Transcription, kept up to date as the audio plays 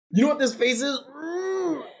You know what this face is?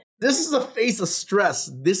 This is the face of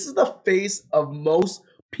stress. This is the face of most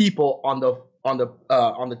people on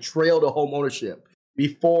the trail to home ownership.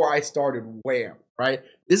 Before I started Wham, right?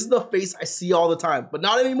 This is the face I see all the time, but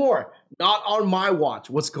not anymore. Not on my watch.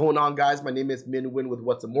 What's going on, guys? My name is Minh with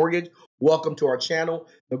What's a Mortgage. Welcome to our channel.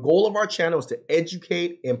 The goal of our channel is to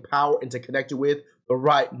educate, empower, and to connect you with the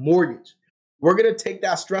right mortgage. We're gonna take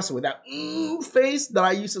that stress away, that face that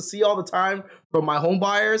I used to see all the time from my home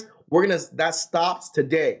buyers. That stops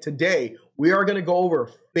today. Today, we are gonna go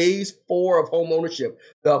over phase 4 of home ownership,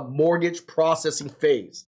 the mortgage processing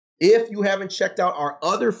phase. If you haven't checked out our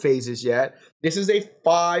other phases yet, this is a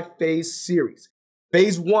 5-phase series.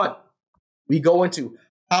 Phase 1, we go into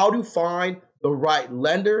how to find the right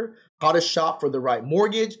lender, how to shop for the right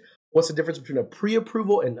mortgage, what's the difference between a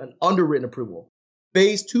pre-approval and an underwritten approval.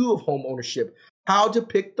 Phase 2 of home ownership, how to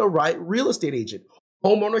pick the right real estate agent.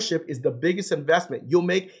 Home ownership is the biggest investment you'll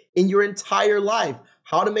make in your entire life.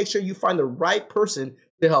 How to make sure you find the right person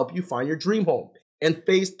to help you find your dream home. And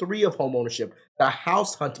phase 3 of home ownership, the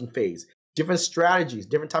house hunting phase, different strategies,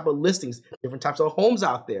 different type of listings, different types of homes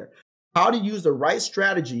out there. How to use the right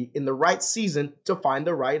strategy in the right season to find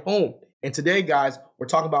the right home. And today, guys, we're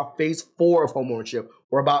talking about phase 4 of home ownership.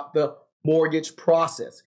 We're about the mortgage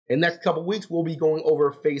process. In the next couple of weeks, we'll be going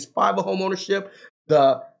over phase 5 of home ownership,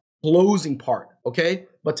 the closing part, okay?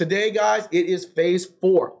 But today, guys, it is phase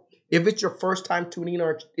 4. If it's your first time tuning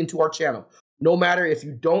into our channel, no matter if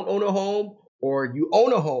you don't own a home or you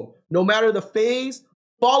own a home, no matter the phase,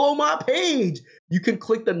 follow my page. You can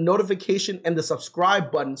click the notification and the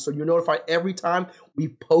subscribe button so you're notified every time we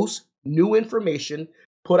post new information,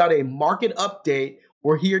 put out a market update.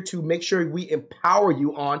 We're here to make sure we empower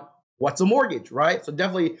you on what's a mortgage, right? So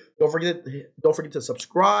definitely don't forget to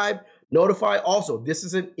subscribe, notify. Also, this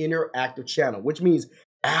is an interactive channel, which means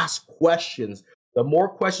ask questions. The more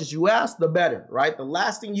questions you ask, the better, right? The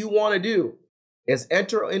last thing you want to do is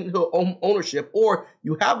enter into home ownership, or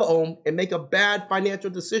you have a home and make a bad financial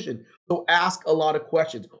decision. So ask a lot of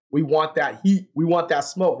questions. We want that heat. We want that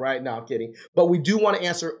smoke, right? No, I'm kidding. But we do want to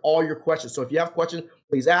answer all your questions. So if you have questions,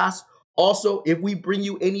 please ask. Also, if we bring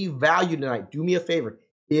you any value tonight, do me a favor.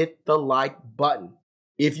 Hit the like button.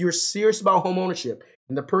 If you're serious about home ownership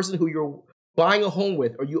and the person who you're buying a home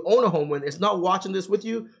with or you own a home with is not watching this with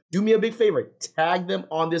you, do me a big favor. Tag them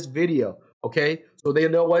on this video, okay? So they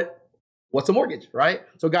know what's a mortgage, right?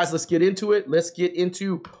 So guys, let's get into it. Let's get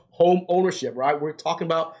into home ownership, right? We're talking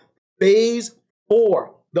about phase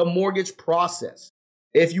 4, the mortgage process.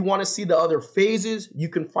 If you want to see the other phases, you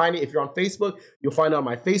can find it. If you're on Facebook, you'll find it on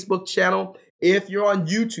my Facebook channel. If you're on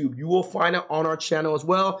YouTube, you will find it on our channel as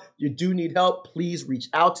well. You do need help, please reach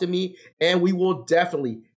out to me and we will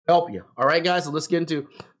definitely help you. All right, guys, so let's get into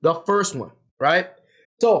the first one, right?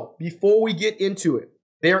 So before we get into it,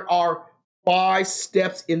 there are 5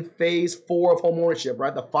 steps in phase 4 of home ownership,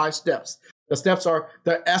 right? The 5 steps. The steps are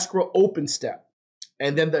the escrow open step,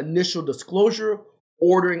 and then the initial disclosure,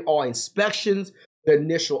 ordering all inspections, the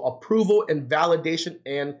initial approval and validation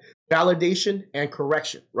and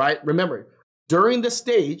correction, right? Remember, during this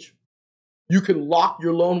stage, you can lock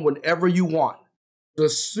your loan whenever you want. So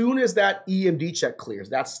as soon as that EMD check clears,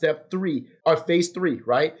 that's step 3 or phase 3,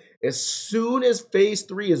 right? As soon as phase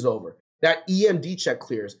 3 is over, that EMD check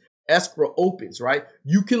clears, escrow opens, right?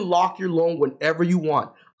 You can lock your loan whenever you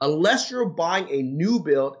want. Unless you're buying a new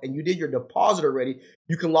build and you did your deposit already,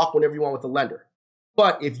 you can lock whenever you want with the lender.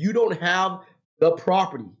 But if you don't have the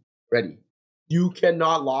property ready, you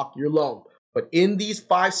cannot lock your loan. But in these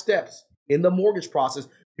 5 steps in the mortgage process,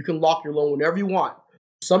 you can lock your loan whenever you want.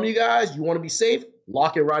 Some of you guys, you want to be safe,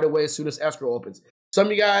 lock it right away as soon as escrow opens. Some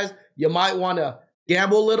of you guys, you might want to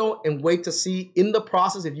gamble a little and wait to see in the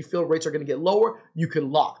process if you feel rates are going to get lower, you can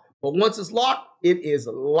lock. But once it's locked, it is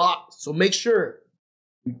locked. So make sure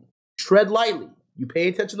you tread lightly. You pay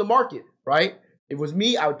attention to the market, right? If it was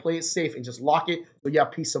me, I would play it safe and just lock it so you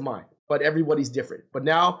have peace of mind. But everybody's different. But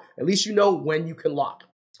now, at least you know when you can lock.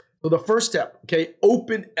 So the first step, okay,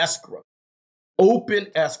 open escrow. Open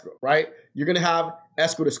escrow, right? You're going to have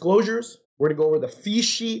escrow disclosures. We're going to go over the fee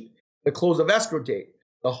sheet, the close of escrow date,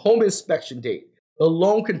 the home inspection date, the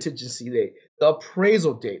loan contingency date, the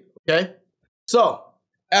appraisal date, okay? So,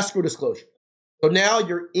 escrow disclosure. So now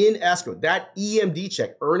you're in escrow. That EMD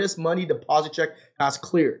check, earnest money deposit check, has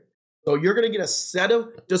cleared. So you're going to get a set of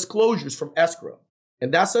disclosures from escrow.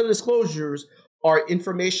 And that set of disclosures are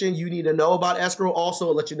information you need to know about escrow. Also,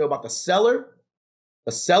 it'll let you know about the seller,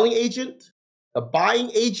 the selling agent, the buying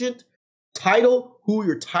agent, title, who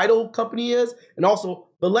your title company is, and also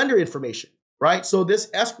the lender information, right? So this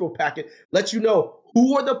escrow packet lets you know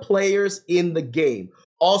who are the players in the game.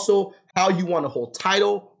 Also, how you want to hold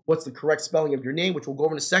title, what's the correct spelling of your name, which we'll go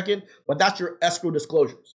over in a second, but that's your escrow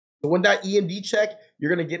disclosures. So when that EMD check,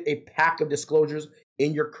 you're going to get a pack of disclosures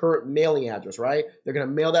in your current mailing address, right? They're going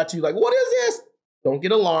to mail that to you like, what is this? Don't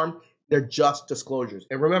get alarmed. They're just disclosures.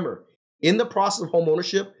 And remember, in the process of home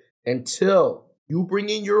ownership, until you bring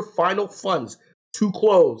in your final funds to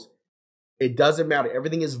close, it doesn't matter.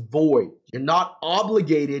 Everything is void. You're not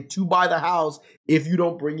obligated to buy the house if you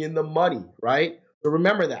don't bring in the money, right? So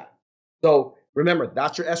remember that. So remember,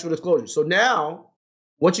 that's your escrow disclosure. So now,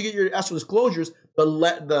 once you get your escrow disclosures,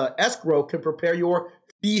 the escrow can prepare your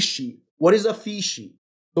fee sheet. What is a fee sheet?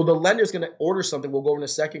 So the lender is going to order something, we'll go over in a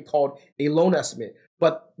second, called a loan estimate.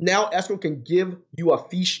 But now escrow can give you a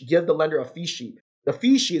fee, give the lender a fee sheet. The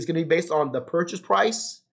fee sheet is going to be based on the purchase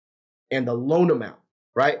price and the loan amount,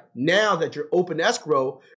 right? Now that you're open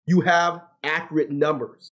escrow, you have accurate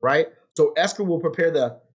numbers, right? So escrow will prepare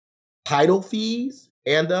the title fees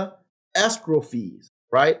and the escrow fees,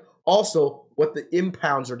 right? Also, what the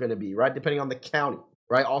impounds are going to be, right? Depending on the county,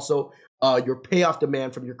 right? Also, your payoff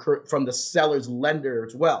demand from the seller's lender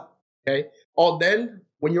as well, okay? Then,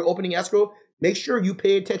 when you're opening escrow, make sure you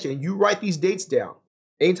pay attention and you write these dates down.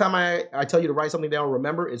 Anytime I tell you to write something down,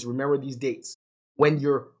 remember these dates when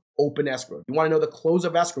you're open escrow. You want to know the close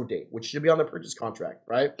of escrow date, which should be on the purchase contract,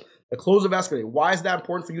 right? The close of escrow date. Why is that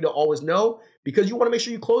important for you to always know? Because you want to make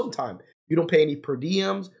sure you close in time. You don't pay any per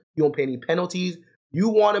diems. You don't pay any penalties. You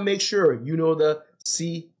want to make sure you know the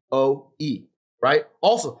COE, right?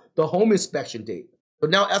 Also, the home inspection date. So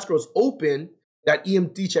now escrow is open, that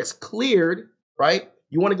EMD check's cleared, right?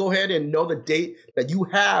 You want to go ahead and know the date that you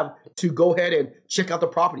have to go ahead and check out the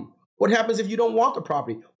property. What happens if you don't want the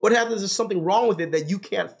property? What happens if there's something wrong with it that you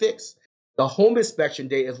can't fix? The home inspection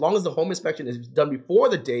date, as long as the home inspection is done before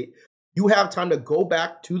the date, you have time to go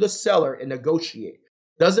back to the seller and negotiate.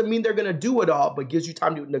 Doesn't mean they're going to do it all, but gives you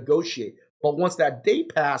time to negotiate. But once that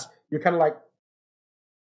date passed, you're kind of like,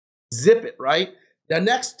 zip it, right? The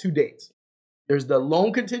next 2 dates, there's the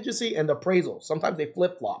loan contingency and the appraisal. Sometimes they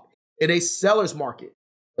flip-flop. In a seller's market,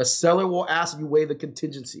 the seller will ask you to waive the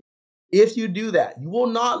contingency. If you do that, you will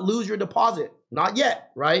not lose your deposit. Not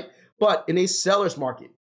yet, right? But in a seller's market,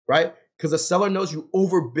 right? Because the seller knows you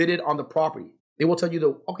overbid it on the property. They will tell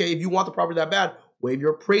you, okay, if you want the property that bad, waive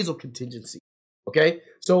your appraisal contingency, okay?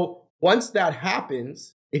 So once that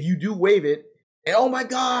happens, if you do waive it, and oh my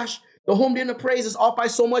gosh, the home didn't appraise, it's off by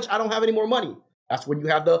so much, I don't have any more money. That's when you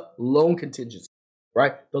have the loan contingency,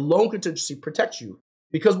 right? The loan contingency protects you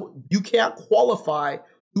because you can't qualify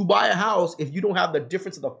to buy a house if you don't have the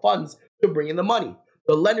difference of the funds to bring in the money.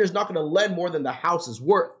 The lender is not going to lend more than the house is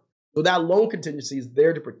worth. So that loan contingency is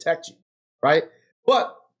there to protect you, right?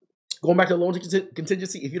 But going back to the loan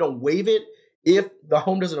contingency, if you don't waive it, if the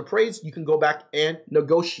home doesn't appraise, you can go back and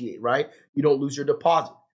negotiate, right? You don't lose your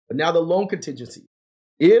deposit. But now the loan contingency.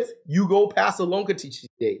 If you go past the loan contingency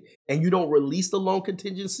date and you don't release the loan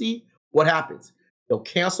contingency, what happens? They'll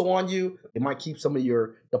cancel on you. They might keep some of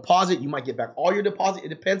your deposit. You might get back all your deposit. It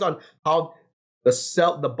depends on how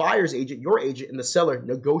the buyer's agent, your agent, and the seller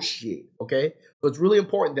negotiate, okay? So it's really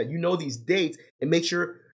important that you know these dates and make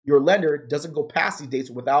sure your lender doesn't go past these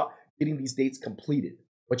dates without getting these dates completed.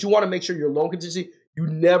 But you want to make sure your loan contingency, you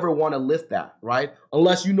never want to lift that, right?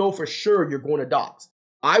 Unless you know for sure you're going to docs.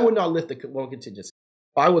 I would not lift the loan contingency.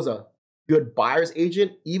 If I was a good buyer's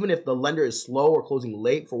agent, even if the lender is slow or closing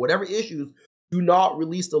late for whatever issues, do not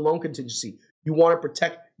release the loan contingency. You want to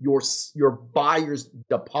protect your buyer's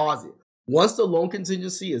deposit. Once the loan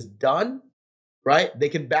contingency is done, right, they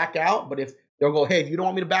can back out. But if they'll go, hey, if you don't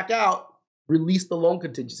want me to back out, release the loan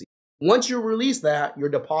contingency. Once you release that, your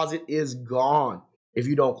deposit is gone if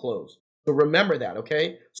you don't close. So remember that,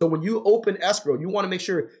 okay? So when you open escrow, you want to make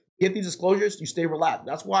sure, get these disclosures, you stay relaxed.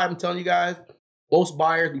 That's why I'm telling you guys, most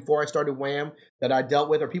buyers before I started WHAM that I dealt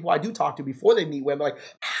with, or people I do talk to before they meet WHAM, they're like,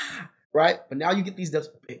 right? But now you get these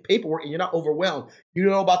paperwork and you're not overwhelmed. You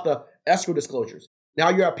know about the escrow disclosures. Now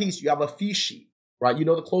you're at peace. You have a fee sheet, right? You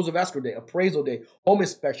know the close of escrow day, appraisal day, home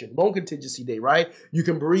inspection, loan contingency day, right? You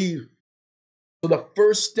can breathe. So the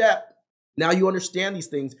first step, now you understand these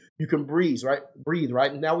things, you can breathe, right? Breathe,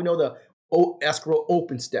 right? And now we know the escrow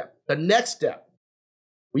open step. The next step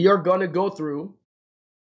we are going to go through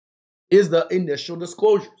is the initial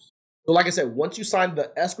disclosures. So like I said, once you sign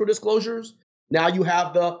the escrow disclosures, now you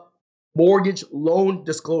have the mortgage loan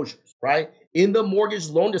disclosures, right? In the mortgage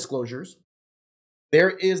loan disclosures, there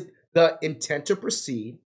is the intent to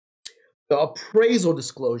proceed, the appraisal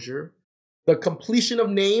disclosure, the completion of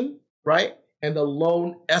name, right? And the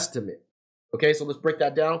loan estimate. Okay, so let's break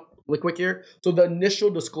that down really quick here. So the initial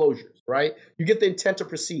disclosures, right? You get the intent to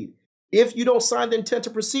proceed. If you don't sign the intent to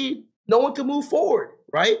proceed, no one can move forward,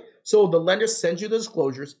 right? So the lender sends you the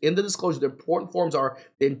disclosures. In the disclosure, the important forms are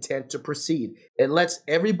the intent to proceed. It lets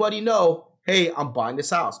everybody know, hey, I'm buying this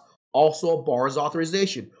house. Also a borrower's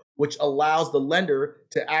authorization, which allows the lender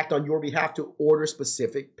to act on your behalf to order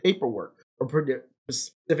specific paperwork or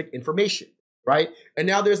specific information, right? And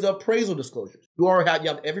now there's the appraisal disclosures. You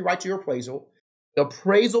have every right to your appraisal. The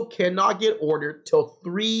appraisal cannot get ordered till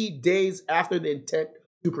 3 days after the intent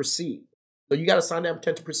to proceed. So you got to sign that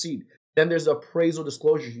intent to proceed. Then there's the appraisal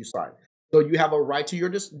disclosures you sign. So you have a right to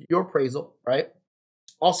your appraisal, right?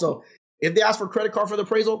 Also, if they ask for a credit card for the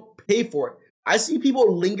appraisal, pay for it. I see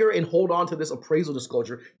people linger and hold on to this appraisal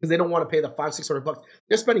disclosure because they don't want to pay the $500-600.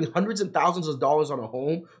 They're spending hundreds and thousands of dollars on a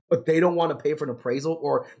home, but they don't want to pay for an appraisal,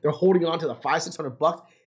 or they're holding on to the $500-600.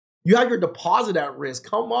 You have your deposit at risk.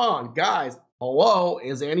 Come on, guys. Hello,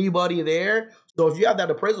 is anybody there? So if you have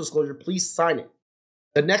that appraisal disclosure, please sign it.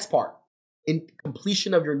 The next part, in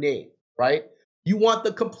completion of your name, right? You want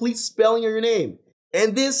the complete spelling of your name.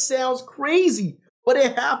 And this sounds crazy, but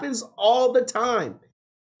it happens all the time.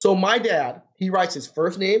 So my dad, he writes his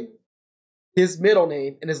first name, his middle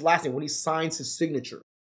name, and his last name when he signs his signature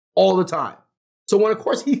all the time. So when, of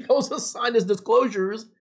course, he goes to sign his disclosures,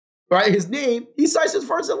 right, his name, he signs his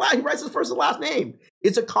first and last, he writes his first and last name.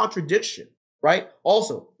 It's a contradiction, right?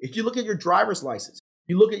 Also, if you look at your driver's license,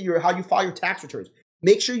 you look at how you file your tax returns,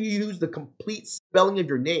 make sure you use the complete spelling of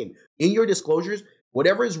your name. In your disclosures,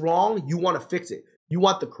 whatever is wrong, you want to fix it. You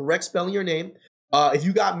want the correct spelling of your name. If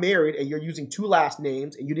you got married and you're using 2 last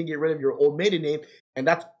names and you didn't get rid of your old maiden name, and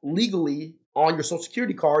that's legally on your social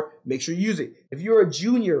security card, make sure you use it. If you're a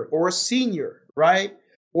junior or a senior, right,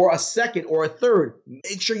 or a second or a third,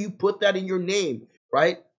 make sure you put that in your name,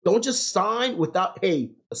 right? Don't just sign without,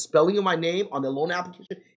 hey, the spelling of my name on the loan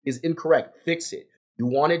application is incorrect. Fix it. You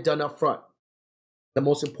want it done up front. The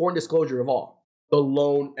most important disclosure of all, the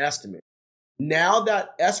loan estimate. Now that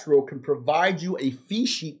Escrow can provide you a fee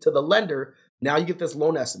sheet to the lender, now you get this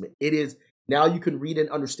loan estimate. Now you can read and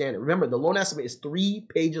understand it. Remember, the loan estimate is 3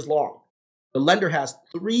 pages long. The lender has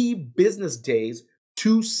 3 business days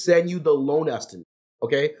to send you the loan estimate.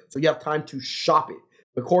 Okay, so you have time to shop it.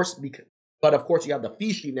 Of course, but of course you have the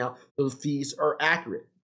fee sheet now. Those fees are accurate.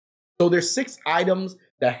 So there's 6 items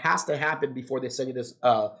that has to happen before they send you this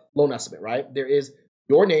loan estimate, right? There is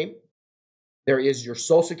your name, there is your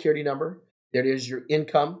social security number, there is your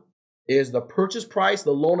income, is the purchase price,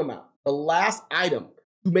 the loan amount. The last item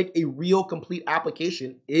to make a real complete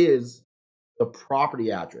application is the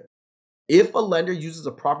property address. If a lender uses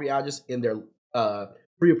a property address in their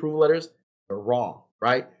pre-approval letters, they're wrong,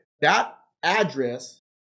 right? That address,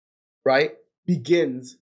 right,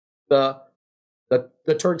 begins the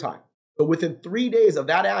turn time. So within 3 days of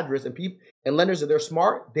that address, and lenders, if they're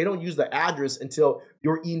smart, they don't use the address until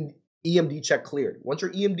your EMD check cleared. Once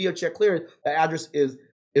your EMD check cleared, the address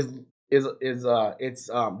that's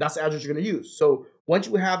the address you're going to use. So once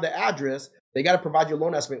you have the address, they got to provide your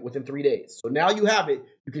loan estimate within 3 days. So now you have it,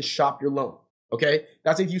 you can shop your loan. Okay,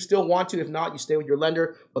 that's if you still want to. If not, you stay with your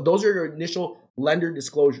lender. But those are your initial lender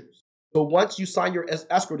disclosures. So once you sign your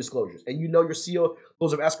escrow disclosures and you know your CO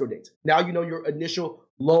close of escrow dates, now you know your initial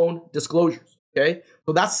loan disclosures. Okay,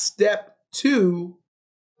 so that's step 2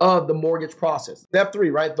 of the mortgage process. Step 3,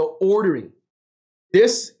 right? The ordering.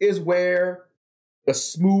 This is where the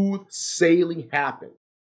smooth sailing happens.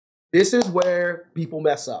 This is where people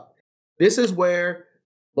mess up. This is where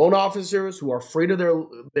loan officers who are afraid of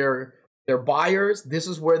their buyers, this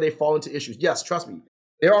is where they fall into issues. Yes, trust me,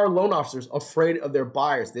 there are loan officers afraid of their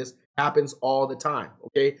buyers. This happens all the time,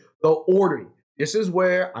 okay? The ordering. This is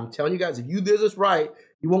where I'm telling you guys, if you do this right,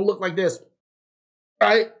 you won't look like this,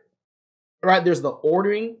 right? Right, there's the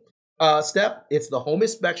ordering step. It's the home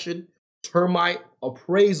inspection, termite,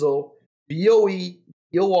 appraisal, VOE,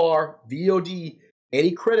 VOR, VOD,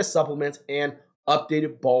 any credit supplements, and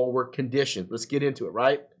updated borrower conditions. Let's get into it,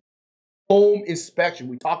 right? Home inspection,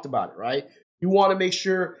 we talked about it, right? You want to make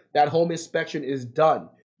sure that home inspection is done.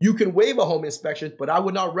 You can waive a home inspection, but I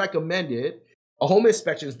would not recommend it. A home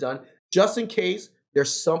inspection is done just in case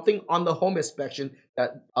there's something on the home inspection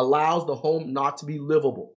that allows the home not to be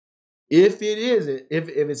livable. If it isn't, if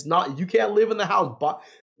it's not, you can't live in the house. But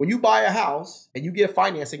when you buy a house and you get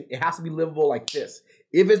financing, it has to be livable like this.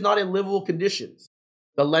 If it's not in livable conditions,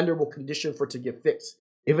 the lender will condition for it to get fixed.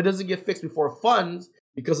 If it doesn't get fixed before funds,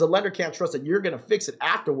 because the lender can't trust that you're going to fix it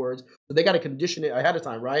afterwards, so they got to condition it ahead of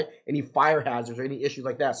time, right? Any fire hazards or any issues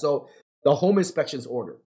like that. So the home inspection's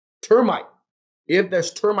order. Termite. If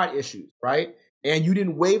there's termite issues, right, and you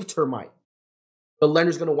didn't waive termite, the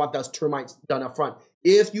lender's going to want those termites done up front.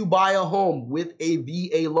 If you buy a home with a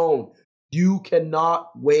VA loan, you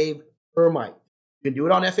cannot waive termite. You can do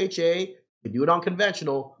it on FHA, you can do it on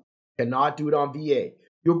conventional, Cannot do it on VA.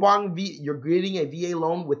 You're getting a VA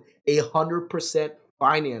loan with 100%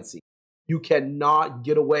 financing. You cannot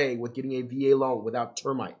get away with getting a VA loan without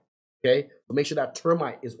termite. Okay, so make sure that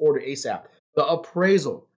termite is ordered ASAP. The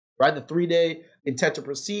appraisal, right? The 3-day intent to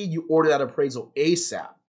proceed, you order that appraisal ASAP,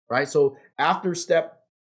 right? So after step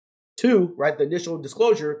 2, right, the initial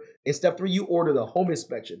disclosure, in step 3, you order the home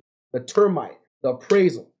inspection, the termite, the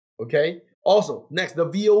appraisal. Okay. Also, next, the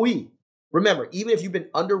VOE. Remember, even if you've been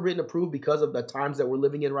underwritten approved because of the times that we're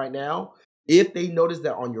living in right now, if they notice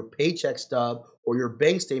that on your paycheck stub or your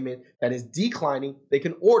bank statement that is declining, they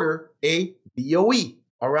can order a VOE.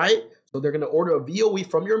 All right. So they're going to order a VOE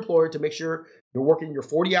from your employer to make sure you're working your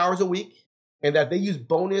 40 hours a week and that they use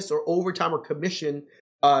bonus or overtime or commission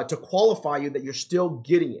to qualify you that you're still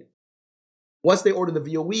getting it. Once they order the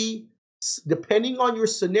VOE, depending on your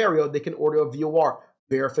scenario, they can order a VOR,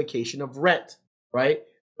 verification of rent, right?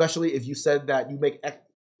 Especially if you said that you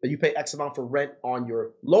pay X amount for rent on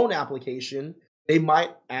your loan application, they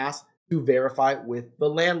might ask to verify with the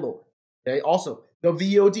landlord. Okay. Also, the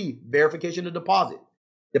VOD, verification of deposit.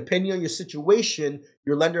 Depending on your situation,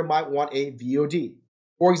 your lender might want a VOD.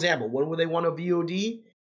 For example, when would they want a VOD?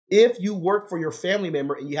 If you work for your family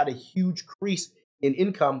member and you had a huge increase in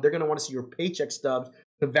income, they're going to want to see your paycheck stubs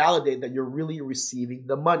to validate that you're really receiving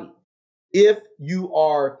the money. If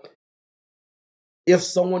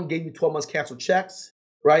someone gave you 12 months canceled checks,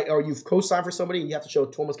 right, or you've co-signed for somebody and you have to show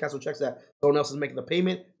 12 months canceled checks that someone else is making the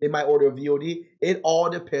payment, they might order a VOD. It all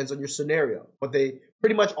depends on your scenario, but they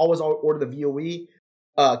pretty much always order the VOE.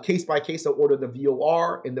 Case by case, they'll order the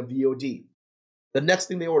VOR and the VOD. The next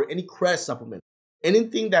thing they order, any credit supplement.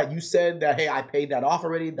 Anything that you said that, hey, I paid that off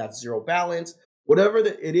already, that's zero balance, whatever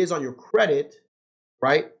it is on your credit,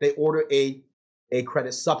 right, they order a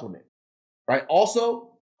credit supplement, right?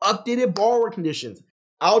 Also, updated borrower conditions,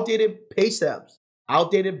 outdated pay stubs,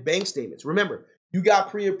 outdated bank statements. Remember, you got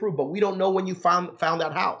pre-approved, but we don't know when you found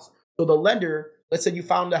that house. So the lender, let's say you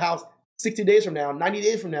found the house 60 days from now, 90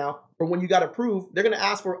 days from now, from when you got approved, they're going to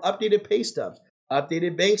ask for updated pay stubs,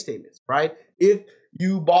 updated bank statements, right? If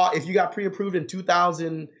you got pre-approved in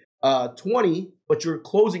 2020, but you're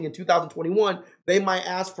closing in 2021, they might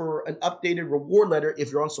ask for an updated reward letter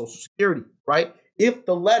if you're on Social Security, right? If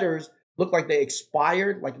the letters look like they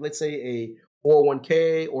expired, like let's say a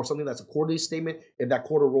 401k or something that's a quarterly statement, if that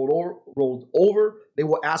quarter rolled over, they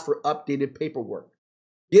will ask for updated paperwork.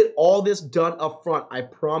 Get all this done up front. I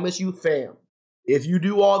promise you, fam, if you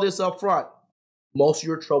do all this up front, most of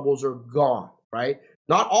your troubles are gone, right?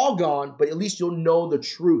 Not all gone, but at least you'll know the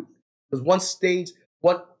truth. Because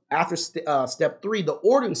after step 3, the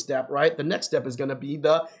ordering step, right? The next step is going to be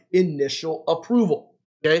the initial approval.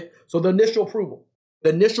 Okay, so the initial approval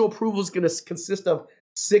is going to consist of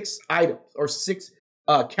 6 items or 6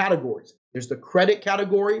 categories. There's the credit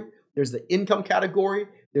category, there's the income category,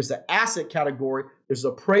 there's the asset category, there's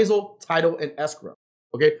appraisal, title, and escrow.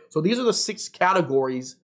 Okay, so these are the 6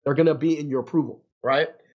 categories that are going to be in your approval, right?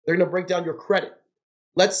 They're going to break down your credit.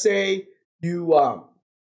 Let's say your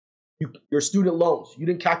student loans, you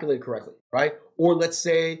didn't calculate it correctly, right? Or let's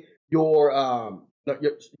say your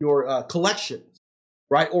collections,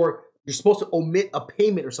 right? Or you're supposed to omit a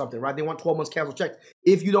payment or something, right? They want 12 months canceled checks.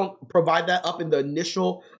 If you don't provide that up in the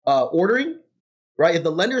initial ordering, right? If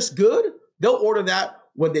the lender's good, they'll order that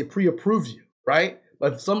when they pre-approve you, right?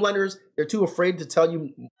 But some lenders, they're too afraid to tell you,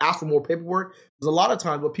 ask for more paperwork. Because a lot of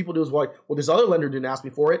times what people do is like, well, this other lender didn't ask me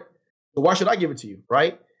for it, so why should I give it to you,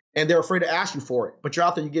 right? And they're afraid to ask you for it. But you're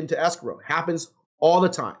out there, you get into escrow. It happens all the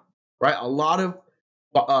time, right? A lot of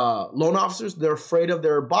loan officers, they're afraid of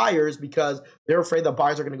their buyers because they're afraid the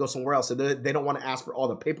buyers are going to go somewhere else. So they don't want to ask for all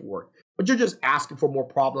the paperwork. But you're just asking for more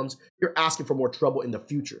problems. You're asking for more trouble in the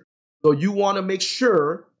future. So you want to make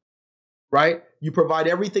sure, right, you provide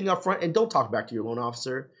everything up front and don't talk back to your loan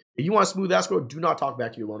officer. If you want a smooth escrow, do not talk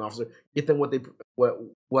back to your loan officer. Get them what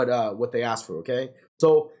they ask for, okay?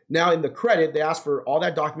 So now in the credit, they ask for all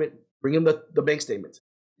that document, bring in the bank statements.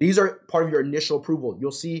 These are part of your initial approval.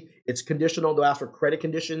 You'll see it's conditional. They'll ask for credit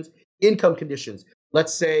conditions, income conditions.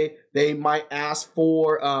 Let's say they might ask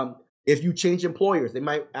for, if you change employers, they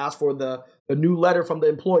might ask for the new letter from the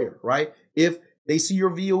employer, right? If they see your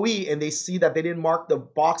VOE and they see that they didn't mark the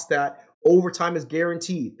box that overtime is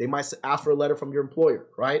guaranteed, they might ask for a letter from your employer,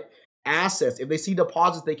 right? Assets, if they see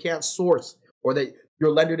deposits they can't source or that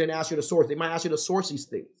your lender didn't ask you to source, they might ask you to source these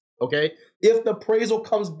things, okay? If the appraisal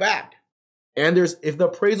comes back and if the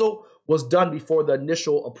appraisal was done before the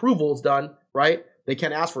initial approval is done, right? They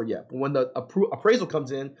can't ask for it yet. But when the appraisal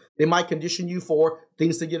comes in, they might condition you for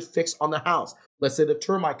things to get fixed on the house. Let's say the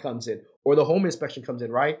termite comes in or the home inspection comes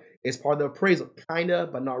in, right? It's part of the appraisal, kind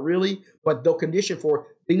of, but not really. But they'll condition for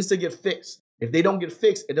things to get fixed. If they don't get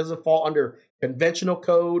fixed, it doesn't fall under conventional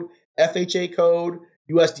code, FHA code,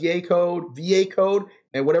 USDA code, VA code,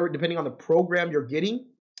 and whatever, depending on the program you're getting,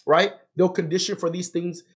 right? They'll condition for these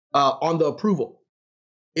things on the approval.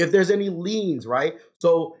 If there's any liens, right?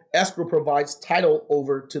 So escrow provides title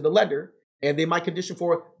over to the lender, and they might condition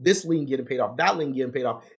for this lien getting paid off, that lien getting paid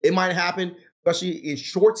off. It might happen, especially in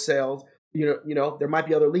short sales. There might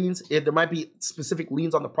be other liens. If there might be specific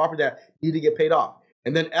liens on the property that need to get paid off,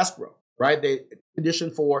 and then escrow, right? They condition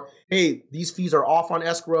for, hey, these fees are off on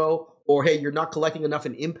escrow, or hey, you're not collecting enough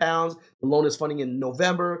in impounds. The loan is funding in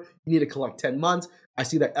November. You need to collect 10 months. I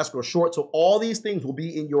see that escrow short. So all these things will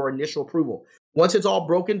be in your initial approval. Once it's all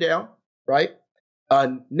broken down, right?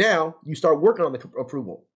 Now you start working on the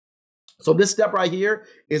approval. So this step right here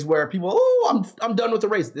is where people, I'm done with the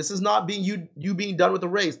raise. This is not being you being done with the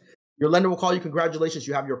raise. Your lender will call you, congratulations,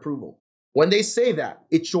 you have your approval. When they say that,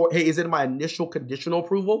 it's short, hey, is it my initial conditional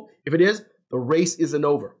approval? If it is, the race isn't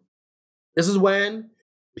over. This is when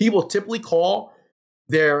people typically call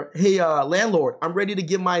their, hey, landlord, I'm ready to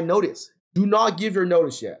give my notice. Do not give your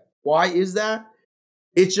notice yet. Why is that?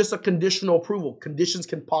 It's just a conditional approval. Conditions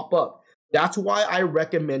can pop up. That's why I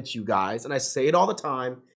recommend to you guys, and I say it all the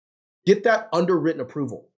time, get that underwritten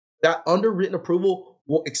approval. That underwritten approval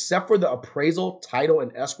will, except for the appraisal, title,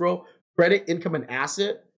 and escrow, credit, income, and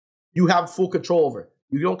asset, you have full control over.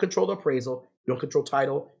 You don't control the appraisal, you don't control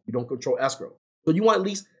title, you don't control escrow. So you want at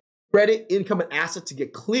least credit, income, and asset to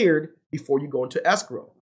get cleared before you go into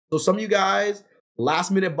escrow. So some of you guys,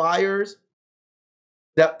 last minute buyers,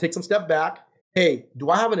 take some step back. Hey, do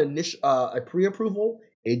I have an initial, a pre-approval,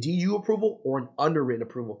 a DU approval, or an underwritten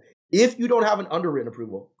approval? If you don't have an underwritten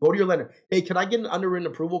approval, go to your lender. Hey, can I get an underwritten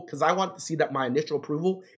approval? Because I want to see that my initial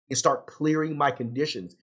approval and start clearing my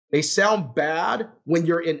conditions. They sound bad when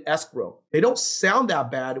you're in escrow. They don't sound that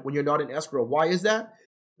bad when you're not in escrow. Why is that?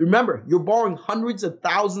 Remember, you're borrowing hundreds of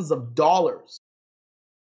thousands of dollars.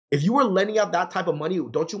 If you were lending out that type of money,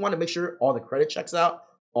 don't you want to make sure all the credit checks out,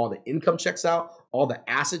 all the income checks out, all the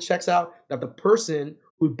asset checks out, that the person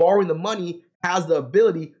who's borrowing the money has the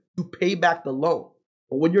ability to pay back the loan?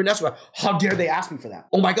 But when you're in escrow, how dare they ask me for that?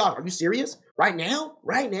 Oh my God, are you serious? Right now?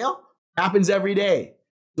 Right now? Happens every day.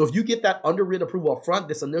 So if you get that underwritten approval up front,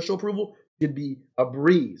 this initial approval should be a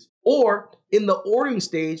breeze. Or in the ordering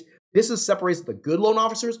stage, this separates the good loan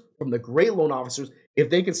officers from the great loan officers. If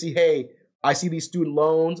they can see, hey, I see these student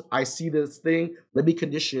loans, I see this thing, let me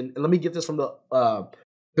condition, and let me get this from the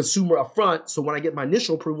consumer up front. So when I get my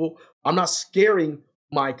initial approval, I'm not scaring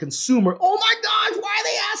my consumer. Oh my gosh, why are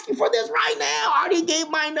they asking for this right now? I already gave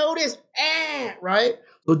my notice, right?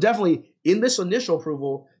 So definitely in this initial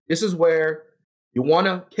approval, this is where you want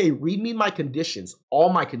to, hey, read me my conditions, all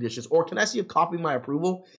my conditions, or can I see a copy of my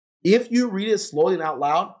approval? If you read it slowly and out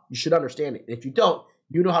loud, you should understand it. If you don't,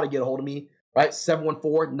 you know how to get a hold of me, right?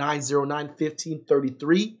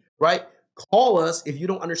 714-909-1533, right? Call us if you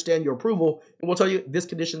don't understand your approval, and we'll tell you this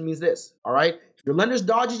condition means this, all right? If your lender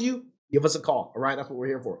dodges you, give us a call, all right? That's what we're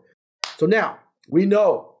here for. So now, we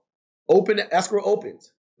know escrow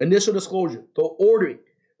opens, initial disclosure, the ordering,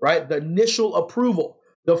 right? The initial approval.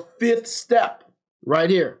 The fifth step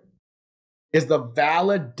right here is the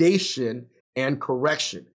validation and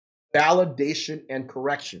correction. Validation and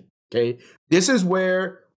correction, okay? This is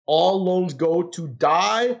where all loans go to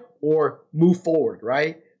die or move forward,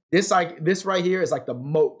 right? This right here is like the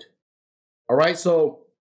moat, all right? So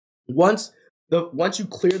once you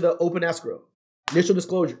clear the open escrow, initial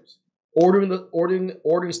disclosures,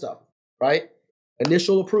 ordering stuff, right?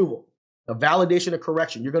 Initial approval, the validation and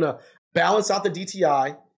correction. You're gonna balance out the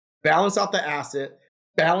DTI, balance out the asset,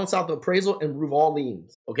 balance out the appraisal, and remove all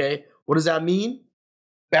liens, okay? What does that mean?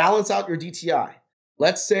 Balance out your DTI.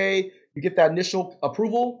 Let's say you get that initial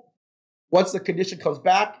approval. Once the condition comes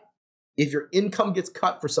back, if your income gets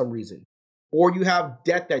cut for some reason, or you have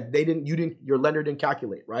debt that your lender didn't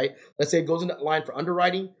calculate, right? Let's say it goes in that line for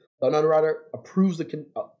underwriting. The underwriter approves the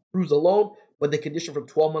loan, but they condition for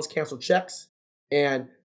 12 months canceled checks, and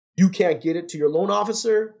you can't get it to your loan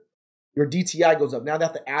officer. Your DTI goes up. Now they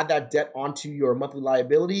have to add that debt onto your monthly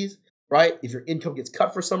liabilities, right? If your income gets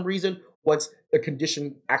cut for some reason, once the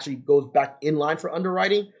condition actually goes back in line for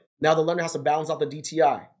underwriting, now the lender has to balance out the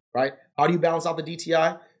DTI, right? How do you balance out the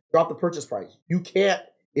DTI? Drop the purchase price. You can't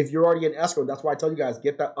if you're already in escrow. That's why I tell you guys,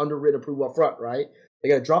 get that underwritten approval up front, right? They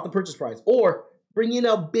got to drop the purchase price or bring in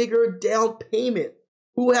a bigger down payment.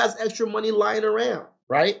 Who has extra money lying around,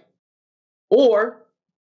 right? Or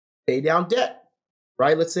pay down debt,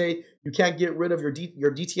 right? Let's say you can't get rid of your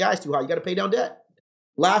DTI is too high. You got to pay down debt.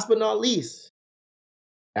 Last but not least,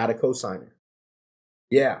 add a cosigner.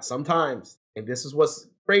 Yeah, sometimes, and this is what's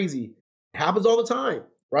crazy, it happens all the time.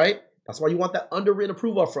 right? That's why you want that underwritten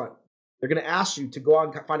approval up front. They're going to ask you to go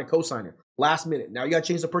out and find a co-signer last minute. Now you got to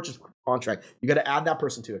change the purchase contract. You got to add that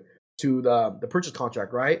person to the purchase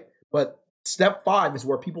contract, right? But step 5 is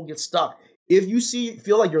where people get stuck. If you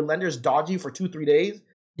feel like your lender is dodgy for 2-3 days,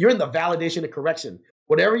 you're in the validation and correction.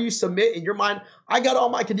 Whatever you submit in your mind, I got all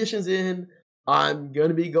my conditions in. I'm going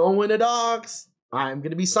to be going to docs. I'm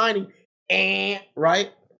going to be signing.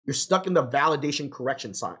 Right? You're stuck in the validation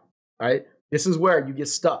correction sign, right? This is where you get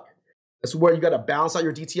stuck. This is where you got to balance out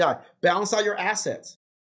your DTI, balance out your assets.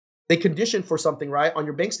 They condition for something, right, on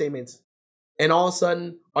your bank statements. And all of a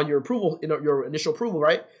sudden, on your approval, your initial approval,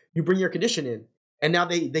 right, you bring your condition in. And now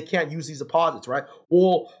they can't use these deposits, right?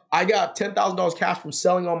 Well, I got $10,000 cash from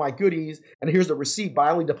selling all my goodies, and here's the receipt, but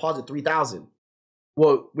I only deposit $3,000.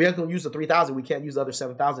 Well, we have to use the $3,000. We can't use the other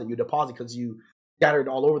 $7,000 you deposit because you scattered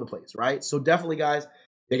all over the place, right? So definitely, guys,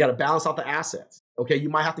 they got to balance out the assets. Okay, you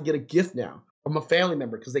might have to get a gift now from a family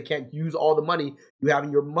member because they can't use all the money you have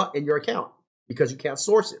in your account because you can't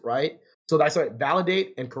source it, right? So that's why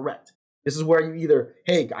validate and correct. This is where you either,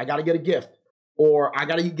 hey, I got to get a gift, or I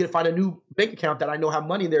got to find a new bank account that I know have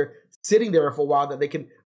money there sitting there for a while that they can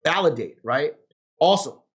validate, right?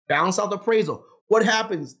 Also, balance out the appraisal. What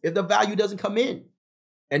happens if the value doesn't come in?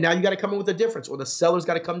 And now you got to come in with a difference, or the seller's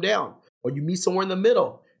got to come down, or you meet somewhere in the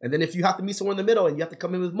middle. And then if you have to meet somewhere in the middle and you have to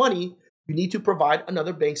come in with money, you need to provide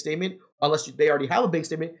another bank statement, unless they already have a bank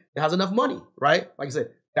statement that has enough money, right? Like I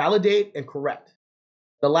said, validate and correct.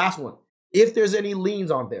 The last one, if there's any liens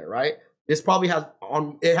on there, right? This probably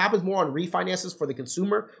it happens more on refinances for the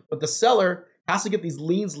consumer, but the seller has to get these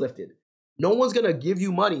liens lifted. No one's going to give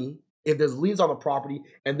you money if there's liens on the property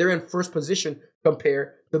and they're in first position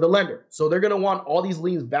compared to the lender. So they're going to want all these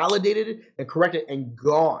liens validated and corrected and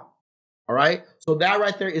gone. All right. So that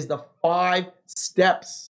right there is the 5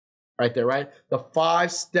 steps right there, right? The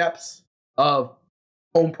 5 steps of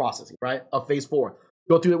home processing, right? Of phase 4.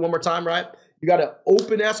 Go through it one more time, right? You got to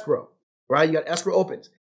open escrow, right? You got escrow opens.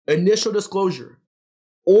 Initial disclosure,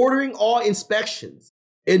 ordering all inspections,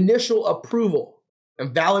 initial approval,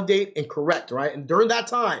 and validate and correct, right? And during that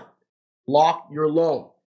time, lock your loan.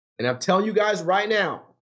 And I'm telling you guys right now,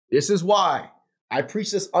 this is why I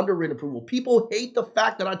preach this underwritten approval. People hate the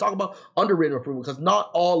fact that I talk about underwritten approval because not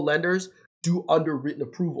all lenders do underwritten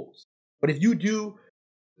approvals. But if you do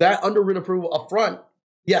that underwritten approval up front,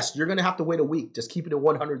 yes, you're going to have to wait a week. Just keep it at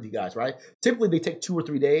 100, you guys, right? Typically, they take 2 or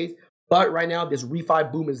 3 days. But right now, this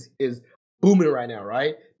refi boom is booming right now,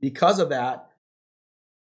 right? Because of that,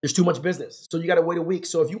 there's too much business. So you got to wait a week.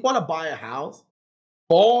 So if you want to buy a house,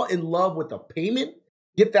 fall in love with the payment,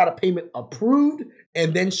 get that payment approved,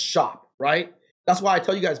 and then shop, right? That's why I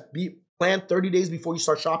tell you guys, plan 30 days before you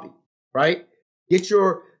start shopping, right? Get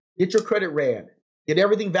your credit ran, get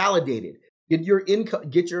everything validated, get your income,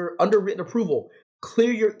 get your underwritten approval,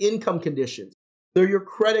 clear your income conditions, clear your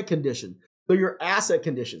credit condition, clear your asset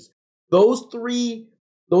conditions. Those three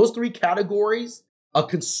categories, a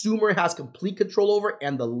consumer has complete control over,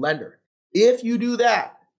 and the lender. If you do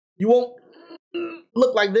that, you won't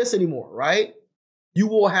look like this anymore, right? You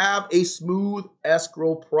will have a smooth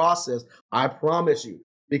escrow process, I promise you,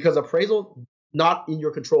 because appraisal, not in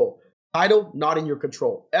your control. Title, not in your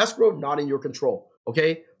control. Escrow, not in your control,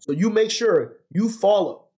 okay? So you make sure you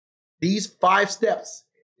follow these 5 steps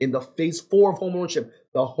in the phase 4 of homeownership,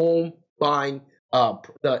 the home buying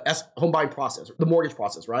home buying process, the mortgage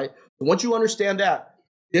process, right? So once you understand that,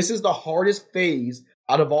 this is the hardest phase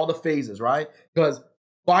out of all the phases, right? Because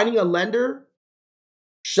finding a lender,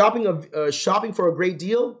 shopping for a great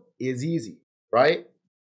deal is easy, right?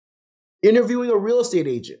 Interviewing a real estate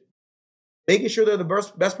agent, making sure they're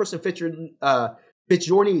the best person fits your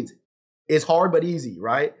needs is hard but easy,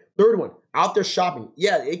 right? Third one, out there shopping.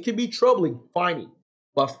 Yeah, it can be troubling finding,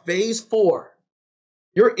 but phase 4,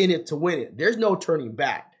 you're in it to win it. There's no turning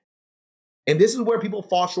back. And this is where people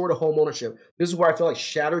fall short of home ownership. This is where I feel like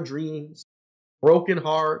shattered dreams, broken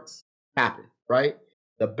hearts happen, right?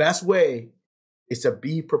 The best way is to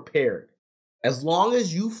be prepared. As long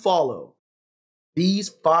as you follow these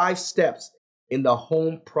 5 steps in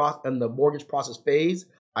the mortgage process phase,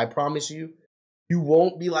 I promise you, you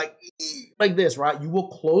won't be like this, right? You will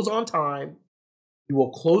close on time, you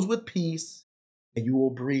will close with peace, and you will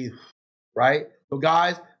breathe, right? So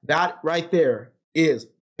guys, that right there is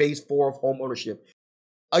phase 4 of home ownership.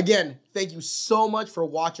 Again, thank you so much for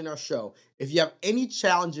watching our show. If you have any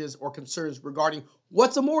challenges or concerns regarding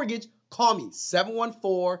what's a mortgage, call me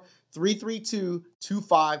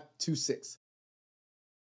 714-332-2526.